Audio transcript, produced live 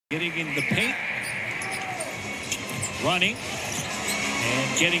Getting in the paint, running,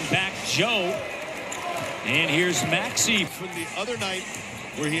 and getting back Joe. And here's Maxey from the other night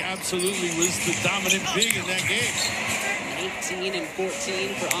where he absolutely was the dominant big in that game. 18 and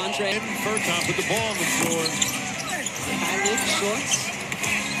 14 for Andre. Furton put the ball on the floor. High loop shorts.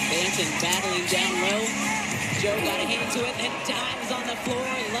 Banton battling down low. Joe got a hand to it, and time is on the floor.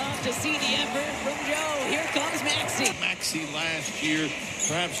 Love to see the effort from Joe. Here comes Maxey. Maxey last year,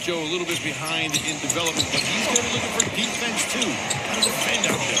 perhaps Joe a little bit behind in development, but he's going to be looking for defense too. How to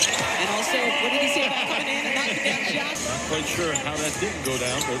defend out there. And also, what did he say about coming in and knocking down shots? Not quite sure how that didn't go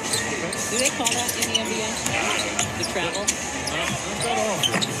down, but do they call that in the NBA? The travel? Not that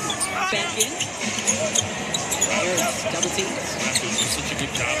often. Back in. Here's double teams. Matthews does such a good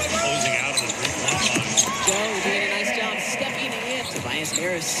job of closing out on the three-point line. Joe doing a nice job stepping in. Tobias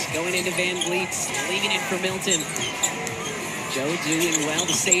Harris going into Van Vliet's, leaving it for Milton. Joe doing well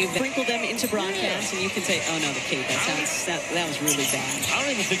to save them. Sprinkle them into broadcast, and you can say, oh no, the cape, that was really bad. I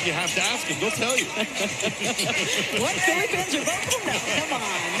don't even think you have to ask him. They'll tell you. What? Philly fans are vocal? No, come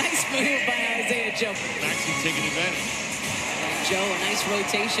on. Nice move by Isaiah Joe. Maxey taking advantage. Joe, a nice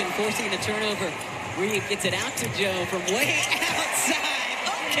rotation, forcing the turnover. Reed gets it out to Joe from way outside.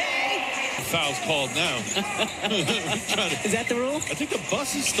 Okay. Foul's called now. Is that the rule? I think the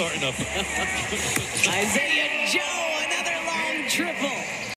bus is starting up. Isaiah Joe, another long triple.